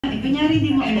Kunyari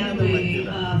di mo alam Anyway,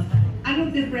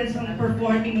 anong difference on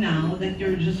performing now that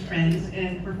you're just friends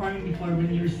and performing before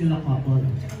when you're still a couple?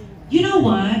 You know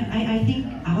what? I think,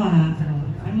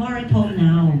 I'm more at home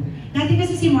now. Dati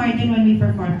kasi si Martin, when we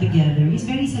perform together, he's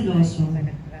very seloso.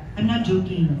 I'm not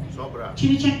joking. Sobra.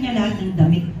 Chine-check niya lahat ng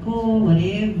damit ko,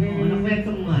 whatever. Nakwento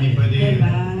mo nga. Hindi pwede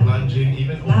Diba? plunging,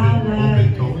 even open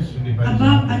toes. Hindi pwede.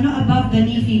 Above the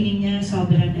knee feeling niya,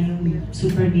 sobra na yung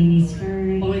super mini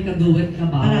skirt. O may kaduwit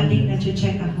ka ba? Parating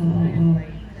na-check ako,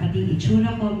 pati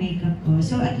itsura ko, makeup ko.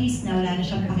 So at least na wala na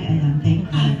siyang pakialam,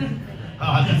 thank God.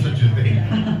 That's what you think.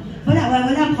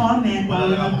 Walang comment.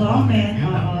 Walang comment.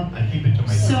 I keep it to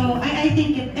myself. So I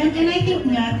think it, and I think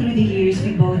nga through the years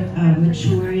we both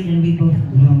matured and we both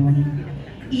grown.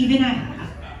 Even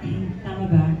tama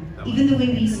ba? Even the way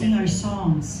we sing our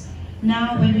songs.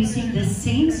 Now when we sing the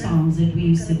same songs that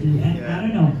we used to do, and I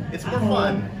don't know. It's more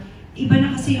fun. Iba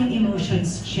na kasi yung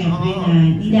emotions, syempre, na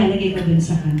nilalagay ko dun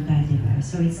sa kanta, di ba?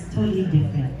 So it's totally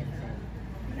different.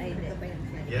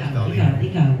 Yes, Dolly.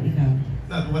 Ikaw.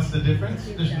 What's the difference?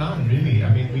 There's none, really.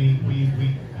 I mean,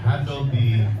 we handle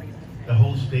the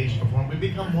whole stage perform. We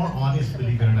become more honest,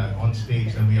 believe it or not, on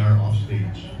stage than we are off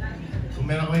stage. Kung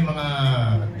meron kami mga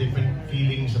different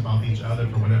feelings about each other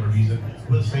for whatever reason,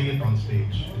 we'll say it on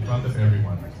stage in front of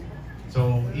everyone.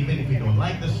 So even if we don't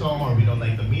like the song or we don't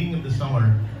like the meaning of the song,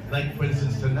 or like for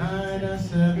instance, tonight I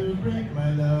celebrate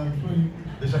my love for you.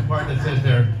 There's a part that says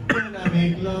there, when I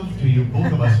make love to you,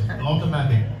 both of us,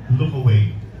 automatic, look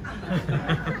away.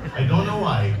 I don't know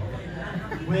why.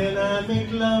 When I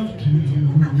make love to you.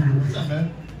 What's up,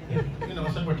 man? You know,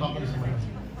 it's like we're talking to someone else.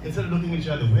 Instead of looking at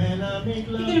each other, when I make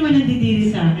love. Hindi ka naman nandidiri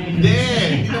sa akin.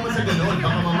 Hindi naman sa ganun.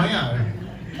 Baka mamaya.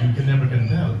 You can never can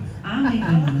tell. May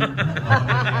ganun.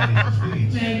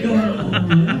 May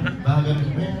ganun. Baka ganun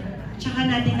siya. Tsaka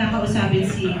natin kakausapin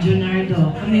si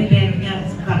Junardo. Kami band niya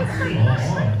sa backstage.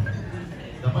 Oo.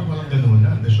 Dapat walang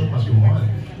ganunan. The show must go on.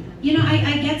 You know,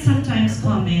 I get sometimes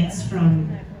comments from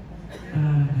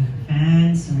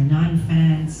fans or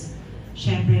non-fans,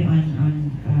 syempre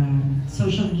on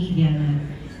social media na,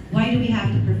 why do we have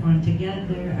to perform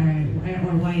together,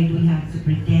 or why do we have to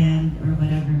pretend, or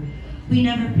whatever. We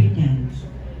never pretend.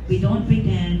 We don't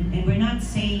pretend, and we're not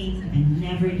saying, and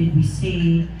never did we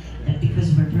say, that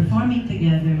because we're performing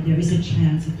together, there is a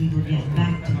chance that we will get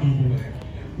back together.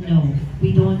 No,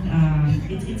 we don't,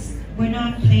 we're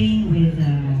not playing with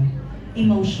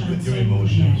emotions. With your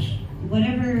emotions. Yeah.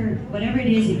 Whatever it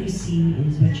is that you see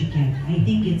is what you get. I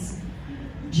think it's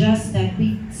just that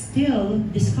we still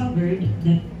discovered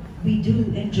that we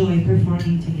do enjoy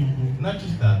performing together. Not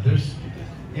just that,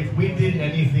 if we did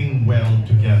anything well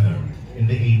together in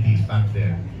the 80s back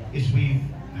then, is we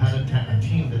had a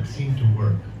team that seemed to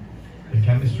work. The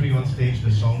chemistry on stage,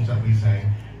 the songs that we sang,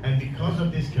 and because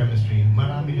of this chemistry,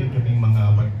 marami din kaming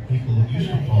mga what people used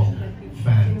to call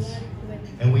fans.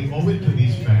 And we owe it to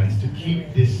these fans to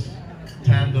keep this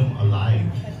tandem alive.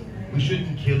 We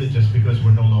shouldn't kill it just because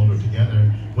we're no longer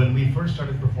together. When we first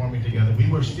started performing together,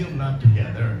 we were still not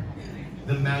together.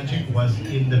 The magic was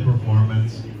in the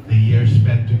performance, the years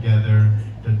spent together,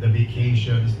 the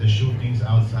vacations, the shootings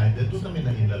outside. Doon kami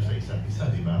na in love sa isa't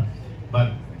isa, di ba?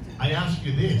 But I ask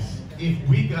you this, if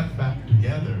we got back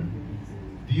together,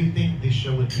 do you think this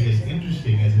show would be as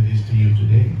interesting as it is to you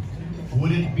today?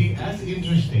 Would it be as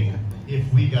interesting if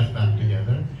we got back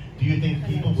together? Do you think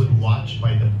people would watch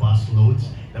by the busloads,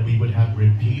 that we would have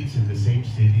repeats in the same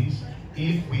cities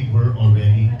if we were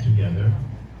already together?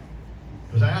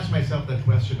 Because I ask myself that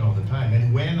question all the time,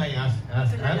 and when I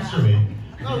answer it,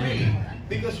 no really,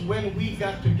 because when we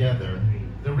got together,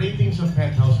 the ratings of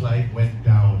Penthouse Live went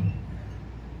down.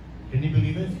 Can you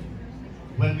believe it?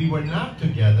 When we were not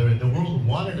together and the world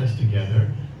wanted us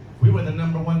together, we were the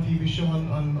 #1 TV show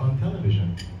on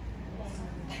television.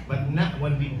 But not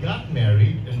when we got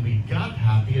married and we got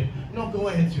happy. No, go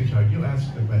ahead, sweetheart. You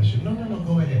ask the question. No,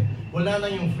 go ahead. Wala na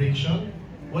yung friction.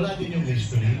 Wala din yung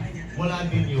mystery. Wala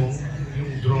din yung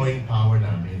drawing power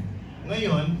namin.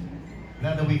 Ngayon,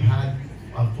 now that we've had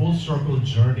a full circle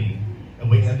journey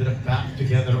and we ended up back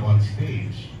together on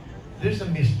stage, there's a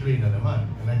mystery na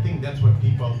naman. And I think that's what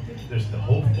people, there's the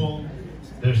hopeful,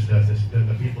 there's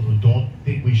the people who don't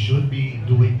think we should be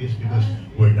doing this because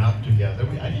we're not together.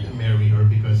 I didn't marry her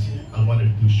because I wanted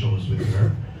to do shows with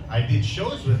her. I did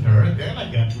shows with her, and then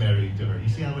I got married to her. You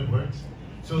see how it works?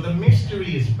 So the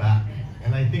mystery is back,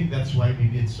 and I think that's why we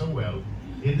did so well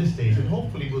in the States, and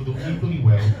hopefully we'll do equally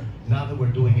well now that we're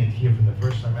doing it here for the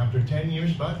first time after 10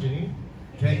 years, but Janine?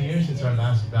 10 years since our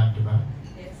last back-to-back?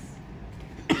 Yes.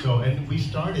 So, and we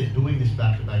started doing these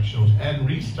back-to-back shows and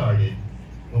restarted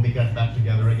when we got back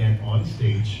together again on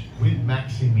stage with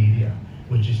Maxi Media.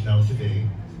 which is now today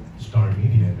Star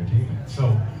Media Entertainment.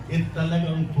 So it's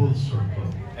talagang full circle,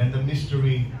 and the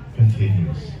mystery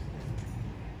continues.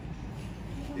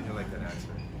 Did you like that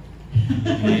answer?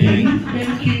 Okay,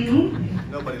 thank you.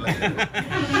 Nobody liked it.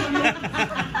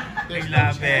 There's no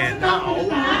Love chance it. now.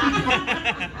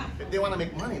 If they want to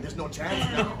make money, there's no chance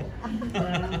now.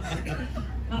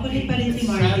 Makulit pa rin si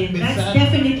It's Martin. sad, it's That's sad.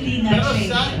 definitely not Pero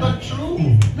changed. sad but true.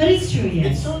 But it's true,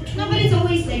 yes. It's so true. No, but it's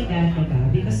always like that, diba?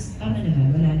 Because, tama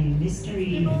naman, wala na yung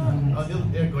mystery and all that Oh, stuff.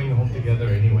 they're going home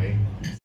together anyway.